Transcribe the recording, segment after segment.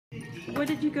What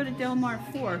did you go to Del Mar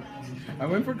for? I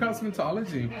went for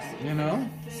cosmetology,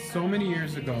 so many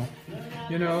years ago.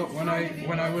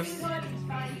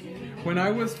 When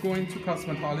I was going to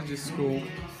cosmetology school,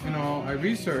 I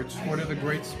researched what are the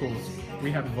great schools.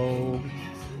 We had Vogue,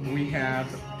 we had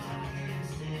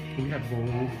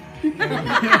Vogue,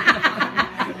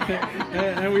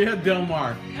 and we had Del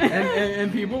Mar.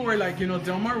 And people were like,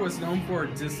 Del Mar was known for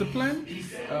discipline,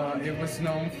 it was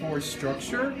known for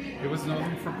structure, it was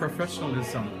known for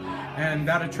professionalism, and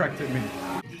that attracted me.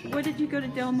 What did you go to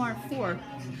Del Mar for?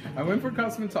 I went for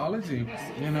cosmetology,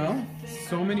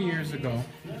 so many years ago.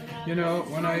 When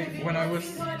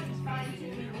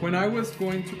I was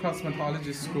going to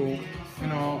cosmetology school,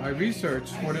 I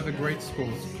researched what are the great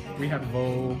schools. We had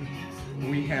Vogue,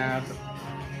 we had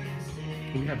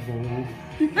Vogue,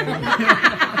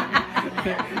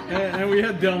 and we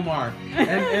had Del Mar.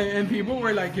 And people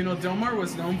were like, Del Mar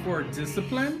was known for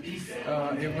discipline,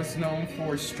 it was known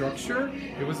for structure,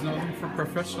 it was known for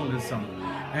professionalism,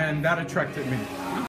 and that attracted me.